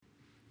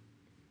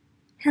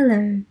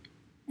Hello,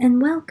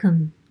 and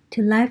welcome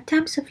to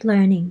Lifetimes of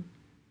Learning,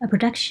 a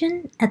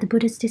production at the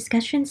Buddhist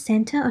Discussion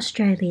Centre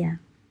Australia.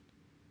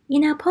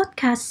 In our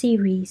podcast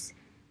series,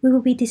 we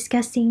will be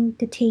discussing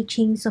the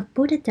teachings of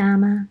Buddha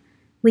Dhamma,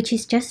 which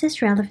is just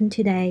as relevant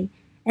today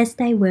as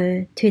they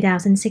were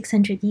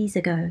 2,600 years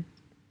ago.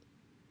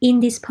 In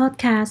this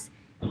podcast,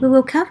 we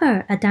will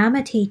cover a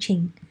Dhamma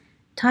teaching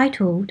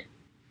titled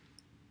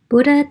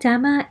Buddha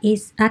Dhamma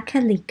is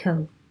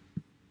Akaliko.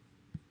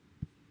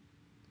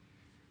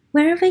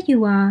 Wherever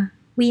you are,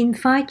 we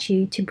invite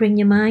you to bring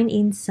your mind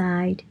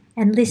inside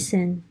and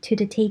listen to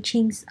the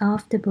teachings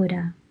of the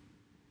Buddha.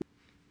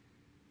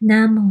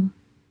 Namo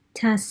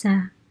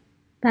tassa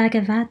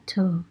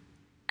bhagavato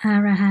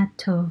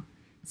arahato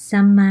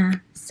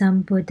samma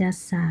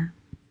sambuddhassa.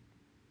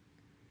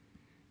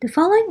 The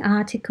following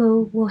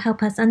article will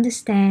help us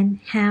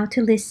understand how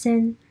to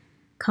listen,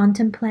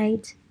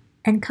 contemplate,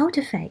 and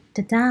cultivate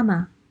the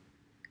Dhamma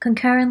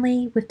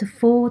concurrently with the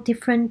 4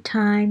 different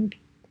time,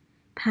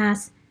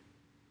 past,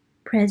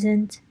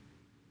 present,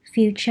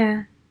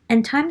 future,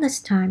 and timeless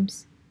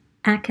times,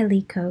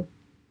 Akaliko.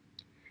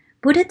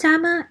 Buddha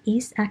Dhamma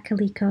is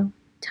Akaliko,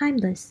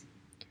 timeless.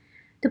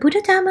 The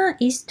Buddha Dhamma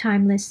is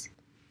timeless,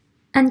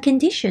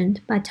 unconditioned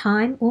by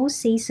time or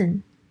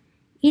season.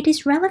 It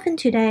is relevant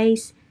today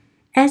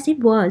as it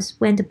was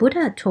when the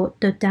Buddha taught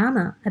the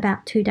Dhamma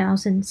about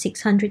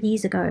 2,600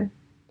 years ago.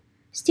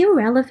 Still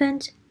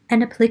relevant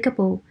and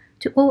applicable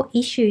to all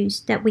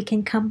issues that we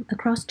can come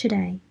across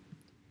today.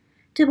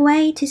 The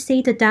way to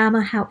see the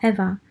Dhamma,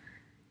 however,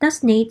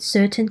 does need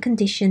certain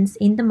conditions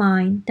in the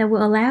mind that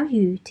will allow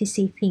you to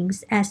see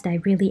things as they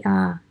really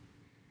are.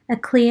 A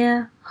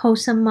clear,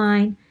 wholesome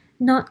mind,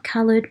 not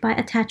colored by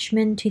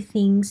attachment to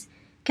things,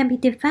 can be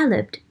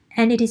developed,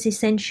 and it is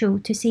essential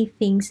to see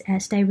things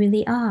as they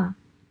really are.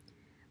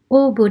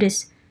 All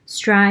Buddhists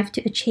strive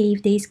to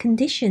achieve these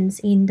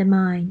conditions in the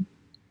mind.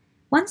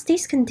 Once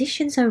these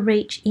conditions are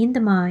reached in the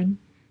mind,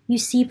 you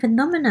see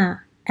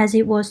phenomena as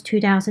it was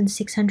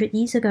 2,600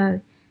 years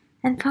ago,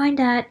 and find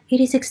that it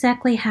is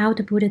exactly how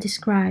the Buddha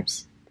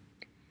describes.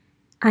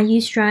 Are you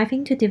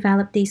striving to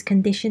develop these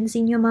conditions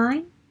in your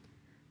mind?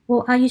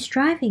 Or are you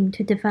striving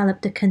to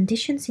develop the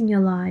conditions in your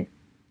life?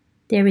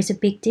 There is a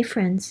big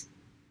difference.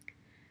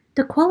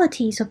 The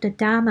qualities of the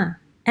Dhamma,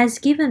 as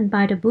given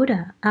by the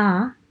Buddha,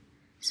 are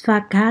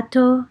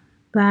Svagato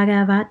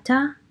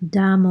Bhagavata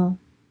Dhammo,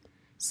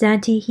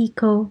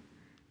 Satihiko,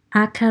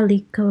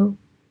 Akaliko,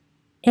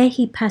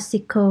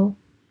 Ehipassiko,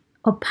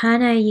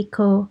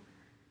 Opanayiko,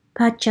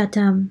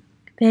 Pachatam,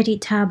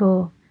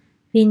 Veritabo,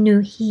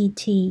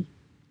 Vinuhiti.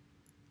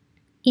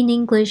 In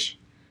English,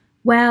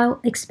 well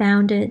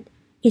expounded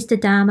is the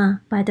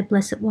Dhamma by the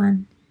Blessed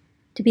One,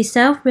 to be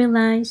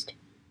self-realized,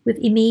 with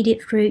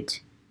immediate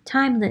fruit,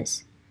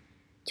 timeless,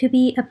 to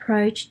be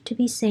approached, to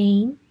be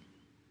seen,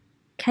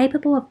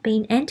 capable of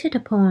being entered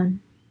upon,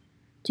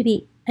 to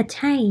be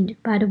attained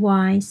by the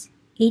wise,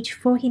 each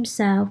for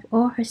himself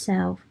or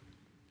herself.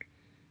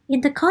 In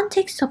the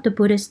context of the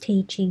Buddha's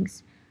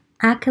teachings,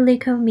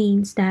 Akaliko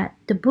means that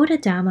the Buddha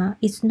Dhamma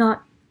is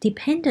not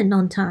dependent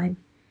on time.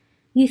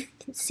 You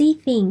see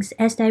things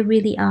as they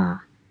really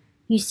are.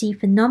 You see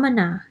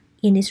phenomena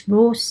in its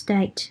raw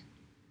state.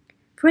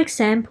 For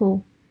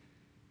example,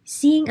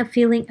 seeing a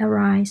feeling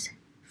arise,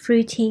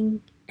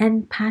 fruiting,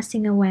 and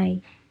passing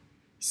away.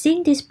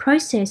 Seeing this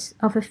process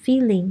of a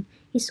feeling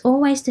is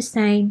always the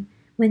same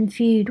when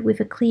viewed with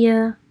a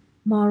clear,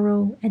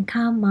 moral, and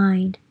calm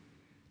mind.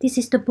 This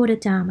is the Buddha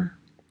Dhamma.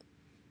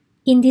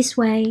 In this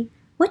way,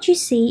 what you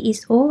see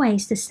is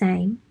always the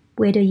same,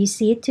 whether you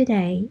see it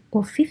today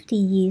or 50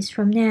 years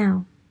from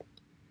now.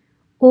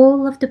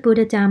 All of the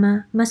Buddha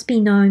Dhamma must be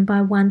known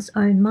by one's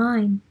own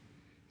mind.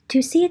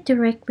 To see it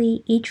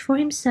directly, each for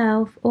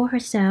himself or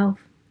herself,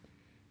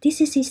 this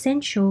is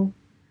essential.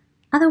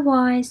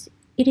 Otherwise,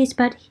 it is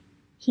but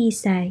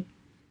hearsay,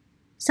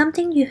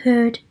 something you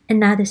heard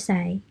another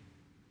say.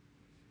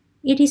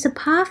 It is a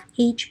path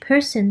each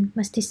person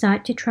must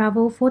decide to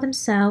travel for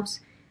themselves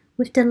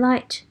with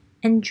delight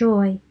and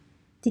joy,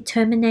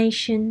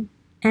 determination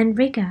and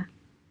rigor,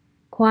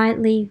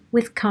 quietly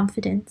with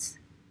confidence.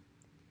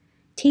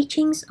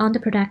 Teachings on the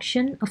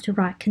production of the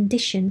right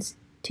conditions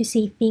to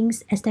see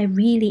things as they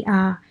really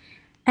are,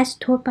 as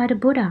taught by the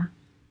Buddha.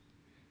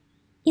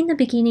 In the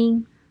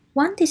beginning,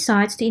 one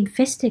decides to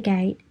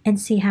investigate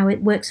and see how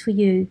it works for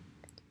you.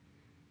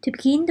 To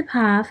begin the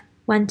path,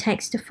 one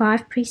takes the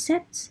 5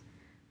 precepts,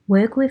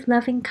 work with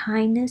loving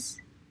kindness,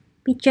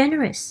 be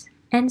generous,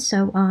 and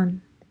so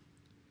on.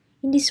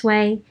 In this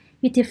way,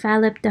 you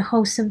develop the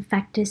wholesome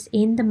factors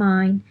in the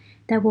mind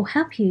that will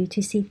help you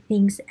to see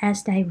things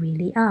as they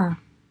really are.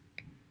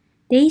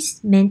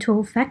 These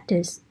mental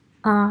factors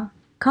are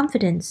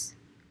confidence,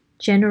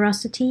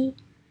 generosity,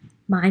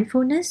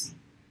 mindfulness,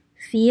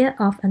 fear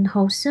of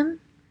unwholesome,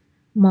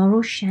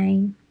 moral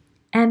shame,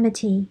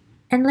 amity,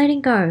 and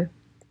letting go.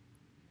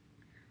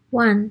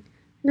 1.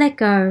 Let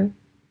go.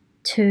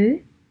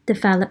 2.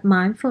 Develop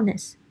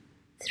mindfulness.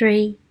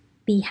 3.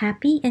 Be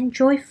happy and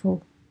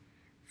joyful.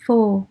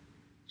 4.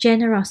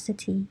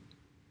 Generosity.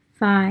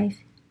 5.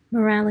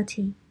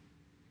 morality.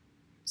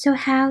 So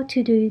how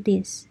to do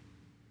this?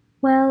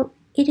 Well,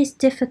 it is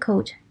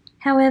difficult.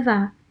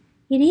 However,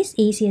 it is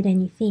easier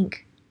than you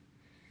think.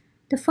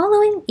 The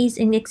following is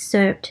an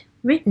excerpt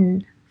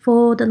written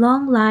for the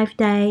Long Life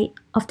Day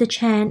of the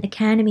Chan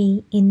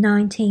Academy in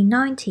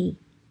 1990.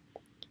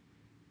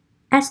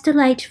 As the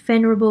late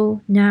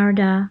Venerable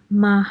Narada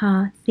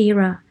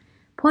Mahathira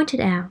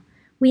pointed out,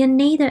 we are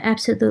neither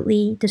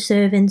absolutely the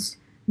servants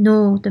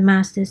nor the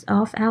masters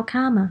of our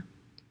karma.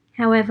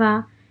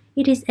 However,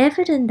 it is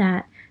evident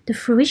that the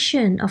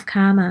fruition of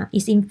karma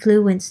is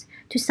influenced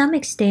to some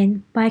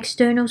extent by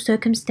external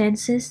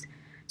circumstances,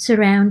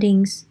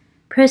 surroundings,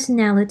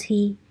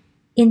 personality,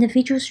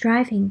 individual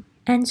striving,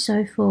 and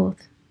so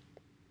forth.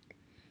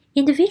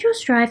 Individual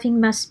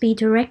striving must be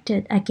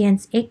directed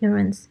against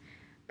ignorance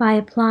by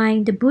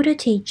applying the Buddha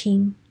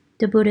teaching,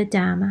 the Buddha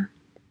Dhamma.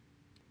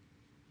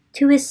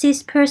 To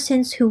assist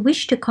persons who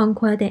wish to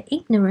conquer their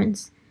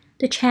ignorance,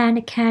 the Chan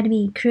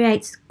Academy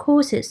creates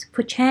courses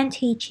for Chan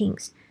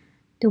teachings,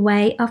 the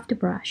way of the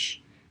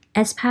brush.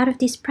 As part of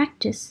this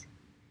practice,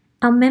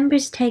 our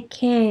members take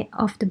care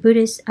of the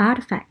Buddhist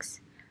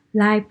artifacts,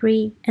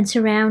 library, and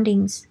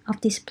surroundings of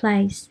this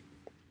place.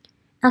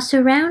 Our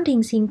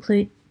surroundings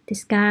include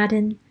this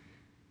garden,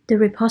 the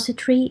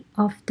repository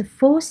of the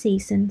 4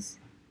 seasons,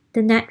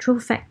 the natural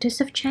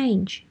factors of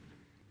change.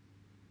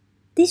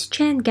 This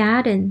Chan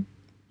garden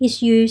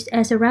is used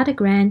as a rather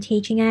grand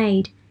teaching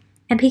aid,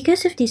 and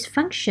because of this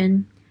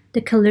function,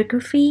 the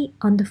calligraphy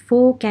on the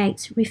 4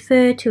 gates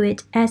refer to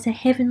it as a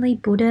heavenly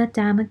Buddha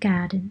Dharma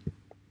garden.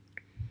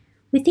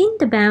 Within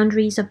the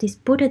boundaries of this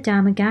Buddha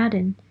Dharma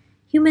garden,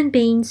 human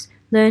beings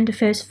learn the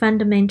first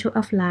fundamental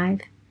of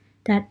life,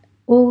 that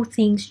all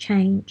things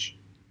change.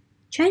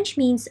 Change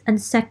means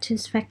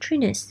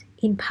unsatisfactoriness,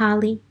 in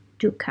Pali,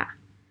 dukkha.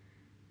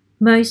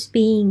 Most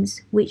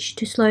beings wish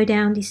to slow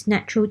down this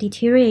natural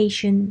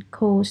deterioration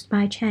caused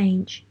by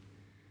change.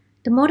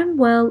 The modern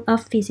world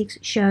of physics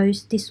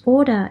shows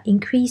disorder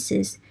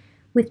increases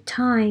with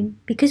time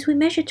because we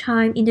measure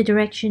time in the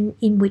direction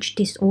in which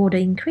disorder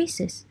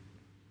increases.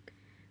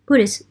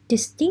 Buddhists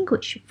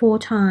distinguish 4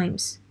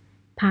 times: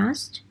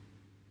 past,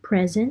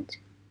 present,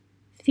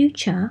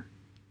 future,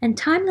 and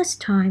timeless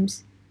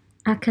times,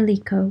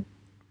 Akaliko.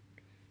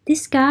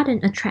 This garden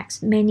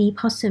attracts many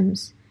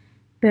possums,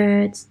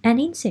 birds,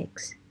 and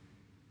insects.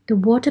 The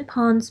water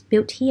ponds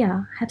built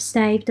here have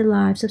saved the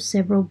lives of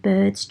several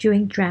birds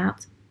during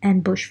droughts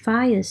and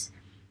bushfires,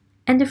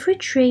 and the fruit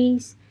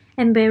trees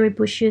and berry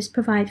bushes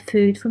provide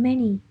food for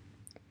many.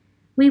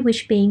 We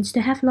wish beings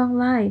to have long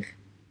life.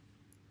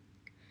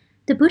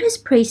 The Buddha's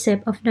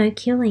precept of no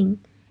killing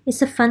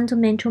is a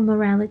fundamental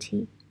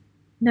morality.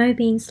 No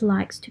being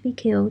likes to be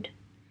killed.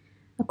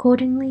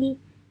 Accordingly,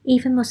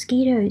 even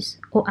mosquitoes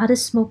or other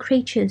small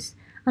creatures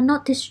are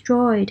not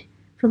destroyed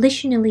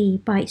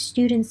volitionally by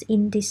students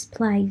in this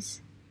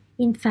place.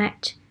 In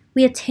fact,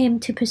 we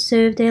attempt to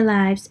preserve their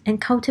lives and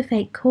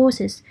cultivate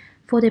causes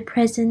for their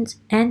present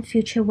and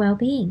future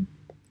well-being.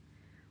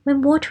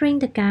 When watering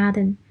the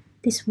garden,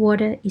 this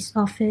water is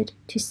offered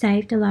to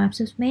save the lives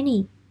of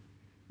many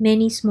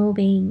small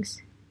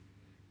beings.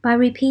 By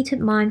repeated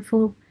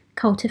mindful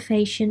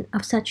cultivation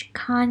of such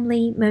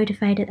kindly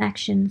motivated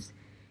actions,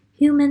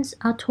 humans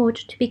are taught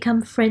to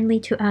become friendly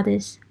to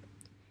others.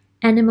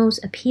 Animals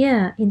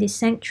appear in this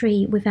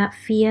sanctuary without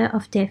fear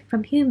of death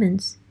from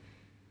humans.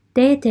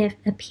 Their death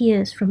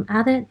appears from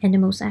other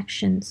animals'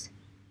 actions.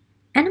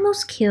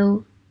 Animals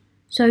kill,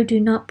 so do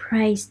not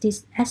praise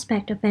this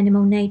aspect of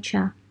animal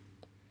nature.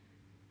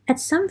 At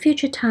some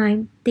future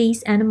time,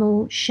 these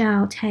animals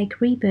shall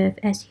take rebirth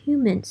as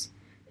humans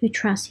who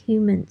trust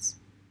humans.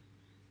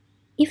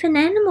 If an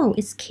animal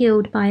is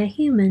killed by a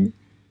human,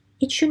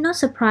 it should not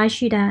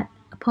surprise you that,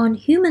 upon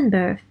human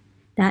birth,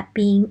 that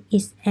being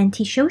is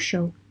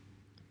antisocial.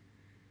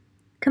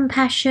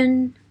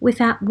 Compassion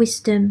without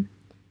wisdom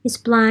is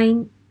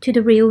blind to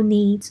the real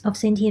needs of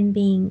sentient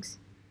beings.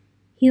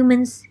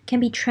 Humans can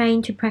be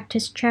trained to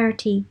practice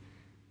charity,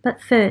 but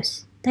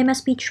first they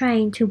must be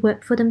trained to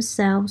work for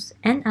themselves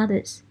and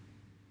others.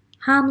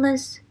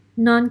 Harmless,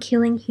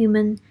 non-killing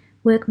human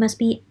work must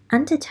be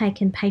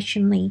undertaken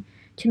patiently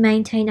to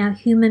maintain our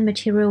human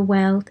material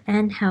wealth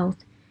and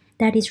health,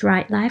 that is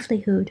right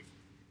livelihood.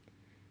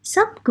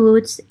 Some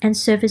goods and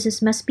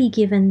services must be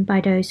given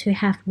by those who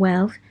have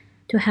wealth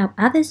to help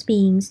other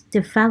beings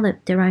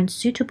develop their own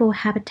suitable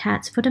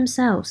habitats for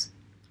themselves.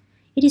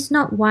 It is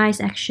not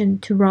wise action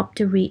to rob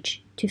the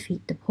rich to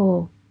feed the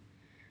poor.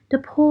 The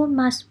poor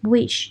must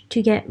wish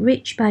to get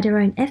rich by their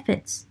own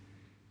efforts.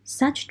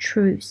 Such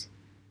truths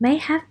may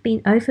have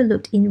been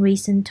overlooked in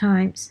recent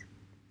times.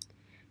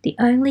 The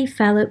only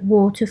valid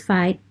war to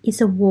fight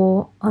is a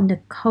war on the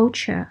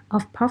culture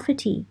of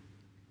poverty.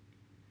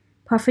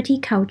 Poverty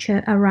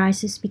culture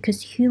arises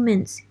because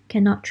humans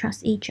cannot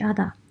trust each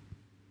other.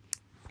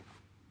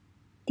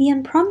 The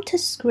impromptu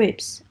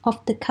scripts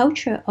of the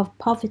culture of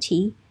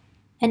poverty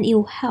and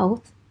ill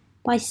health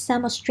by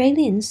some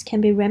Australians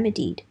can be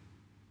remedied.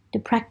 The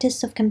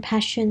practice of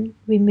compassion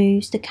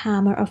removes the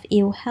karma of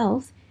ill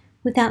health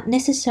without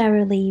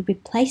necessarily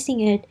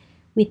replacing it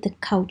with the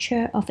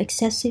culture of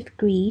excessive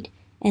greed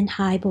and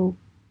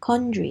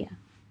hypochondria.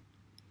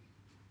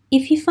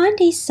 If you find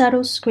these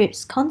subtle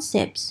scripts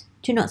concepts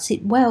do not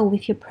sit well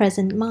with your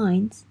present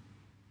minds,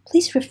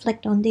 please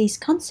reflect on these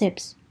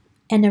concepts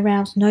and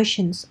arouse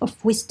notions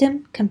of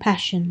wisdom,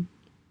 compassion.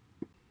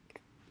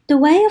 The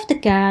way of the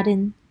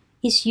garden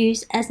is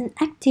used as an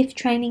active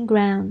training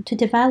ground to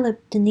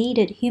develop the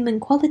needed human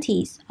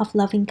qualities of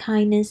loving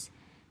kindness,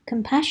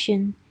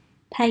 compassion,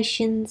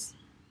 patience,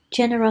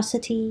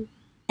 generosity,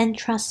 and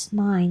trust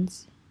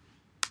minds.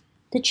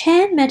 The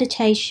Chan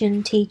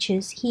meditation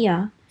teachers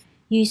here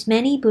use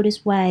many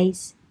Buddhist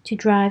ways to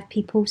drive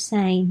people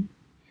sane,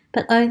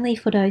 but only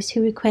for those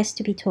who request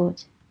to be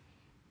taught.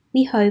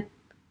 We hope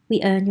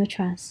we earn your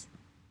trust.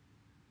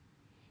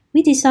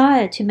 We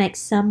desire to make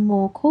some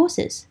more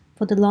courses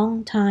for the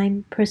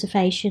long-time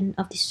preservation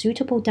of the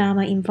suitable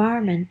Dhamma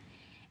environment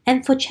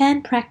and for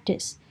Chan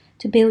practice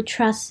to build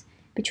trust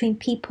between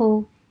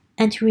people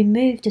and to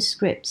remove the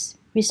scripts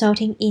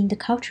resulting in the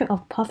culture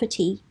of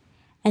poverty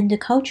and the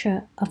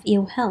culture of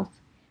ill health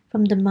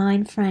from the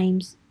mind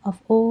frames of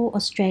all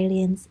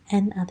Australians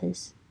and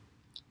others.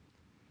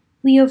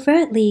 We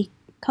overtly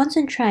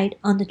concentrate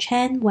on the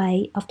Chan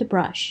way of the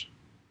brush,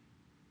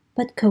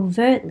 but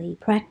covertly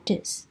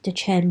practice the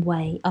Chan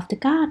way of the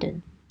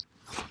garden.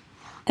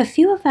 A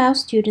few of our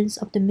students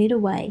of the middle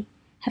way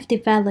have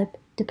developed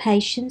the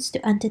patience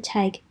to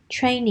undertake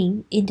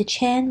training in the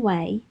Chan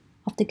way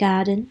of the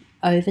garden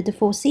over the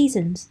 4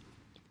 seasons.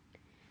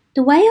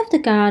 The way of the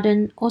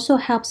garden also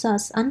helps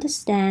us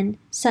understand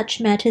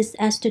such matters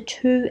as the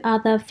 2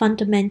 other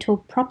fundamental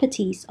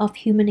properties of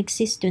human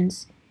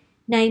existence,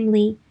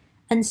 namely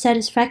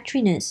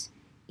unsatisfactoriness,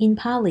 in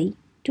Pali,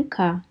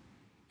 dukkha,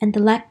 and the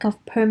lack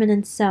of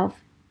permanent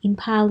self, in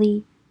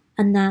Pali,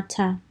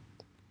 anatta.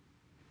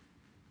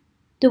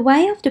 The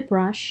way of the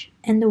brush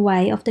and the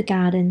way of the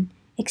garden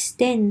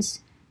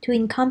extends to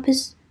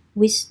encompass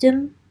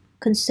wisdom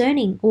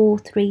concerning all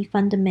 3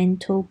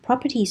 fundamental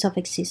properties of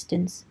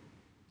existence.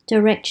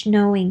 Direct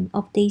knowing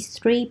of these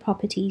 3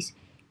 properties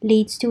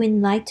leads to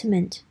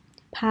enlightenment,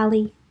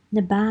 Pali,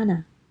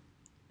 Nibbana.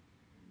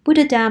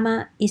 Buddha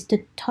Dhamma is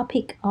the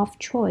topic of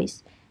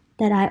choice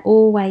that I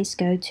always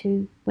go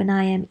to when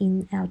I am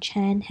in our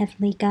Chan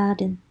Heavenly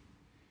Garden.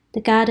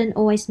 The garden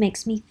always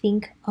makes me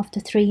think of the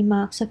 3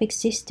 marks of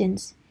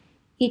existence.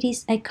 It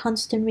is a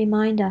constant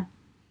reminder.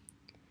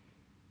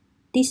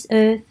 This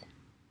earth,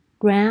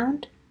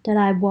 ground that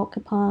I walk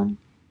upon,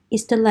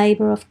 is the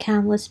labor of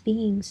countless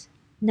beings,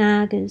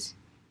 nagas,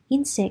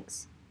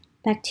 insects,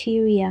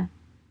 bacteria,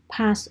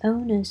 past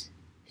owners,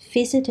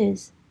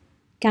 visitors,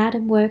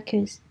 garden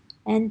workers,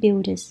 and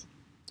builders.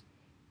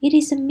 It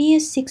is a mere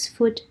 6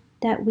 foot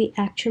that we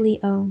actually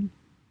own,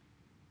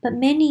 but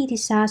many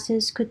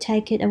disasters could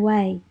take it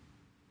away.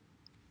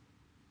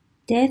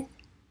 Death,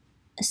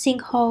 a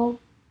sinkhole,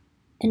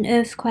 an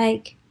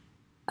earthquake,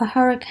 a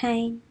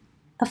hurricane,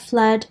 a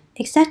flood,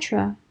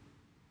 etc.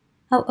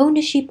 Our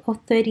ownership of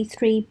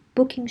 33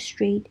 Booking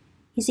Street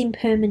is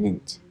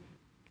impermanent.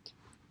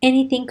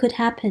 Anything could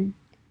happen.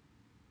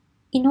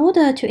 In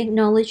order to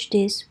acknowledge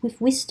this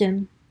with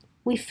wisdom,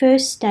 we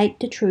first state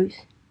the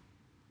truth,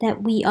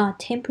 that we are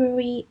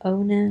temporary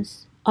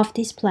owners of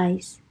this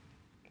place.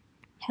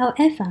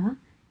 However,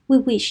 we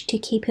wish to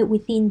keep it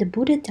within the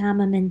Buddha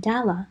Dhamma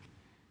mandala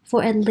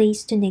for at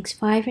least the next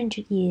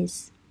 500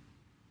 years.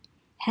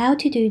 How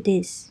to do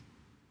this?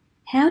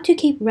 How to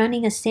keep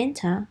running a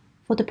center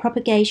for the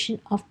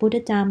propagation of Buddha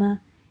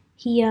Dhamma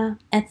here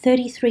at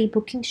 33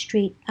 Booking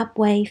Street,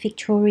 Upwey,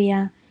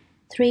 Victoria,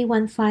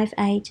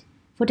 3158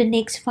 for the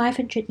next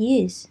 500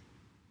 years?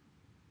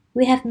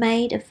 We have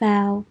made a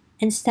vow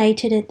and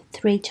stated it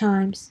 3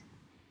 times,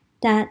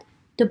 that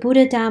the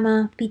Buddha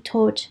Dhamma be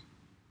taught,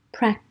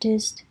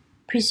 practiced,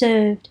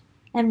 preserved,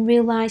 and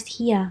realized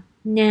here,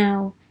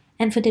 now,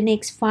 and for the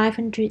next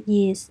 500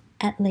 years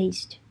at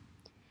least.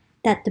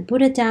 That the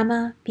Buddha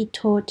Dhamma be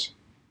taught,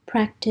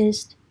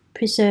 practiced,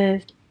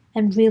 preserved,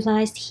 and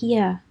realized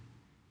here,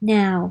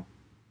 now,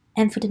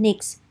 and for the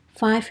next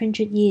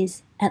 500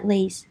 years at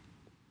least.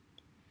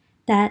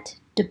 That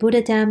the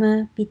Buddha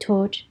Dhamma be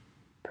taught,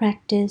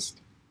 practiced,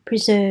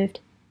 preserved,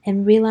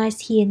 and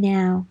realized here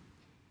now,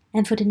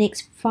 and for the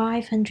next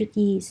 500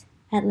 years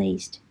at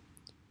least.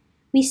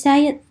 We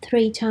say it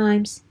 3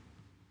 times,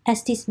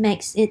 as this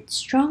makes it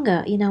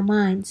stronger in our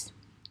minds.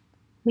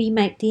 We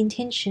make the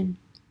intention.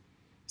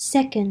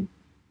 Second,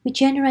 we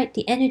generate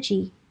the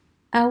energy.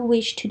 Our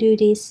wish to do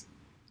this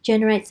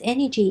generates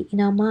energy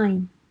in our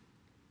mind.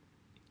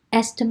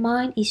 As the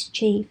mind is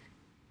chief,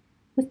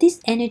 with this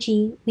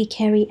energy we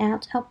carry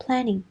out our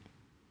planning.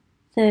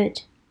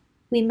 Third,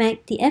 we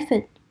make the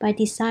effort by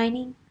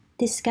designing,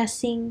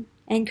 discussing,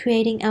 and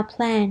creating our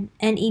plan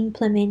and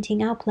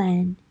implementing our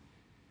plan.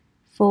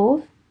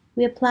 Fourth,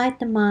 we apply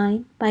the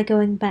mind by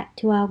going back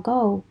to our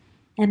goal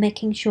and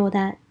making sure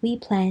that we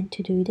plan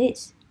to do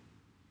this.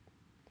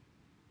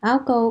 Our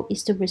goal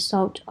is the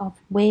result of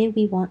where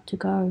we want to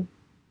go.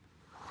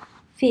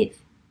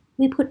 Fifth,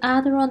 we put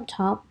other on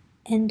top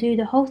and do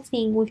the whole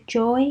thing with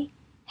joy,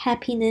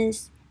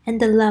 happiness, and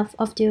the love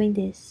of doing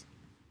this.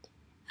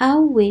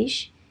 Our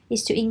wish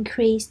is to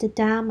increase the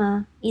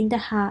Dhamma in the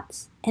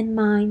hearts and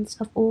minds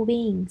of all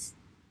beings.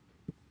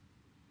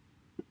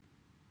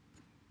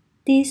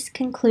 This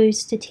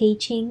concludes the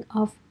teaching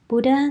of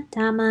Buddha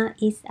Dhamma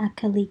is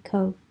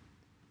Akaliko,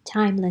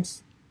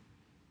 timeless.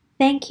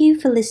 Thank you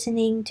for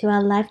listening to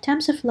our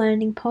Lifetimes of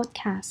Learning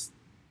podcast.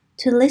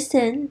 To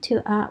listen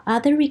to our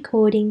other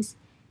recordings,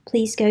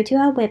 please go to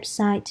our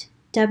website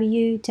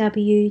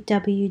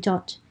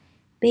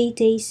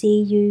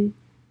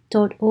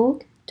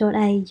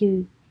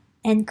www.bdcu.org.au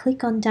and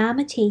click on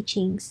Dharma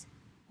Teachings,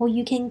 or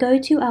you can go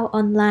to our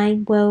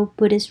online World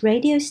Buddhist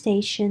Radio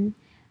station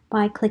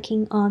by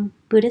clicking on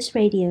Buddhist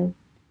Radio.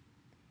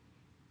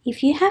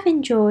 If you have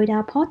enjoyed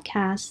our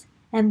podcast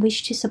and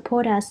wish to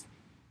support us,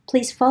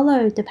 please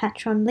follow the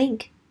Patreon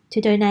link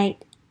to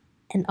donate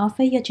and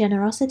offer your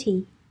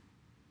generosity.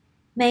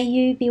 May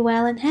you be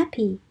well and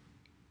happy.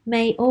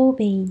 May all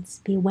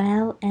beings be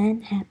well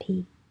and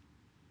happy.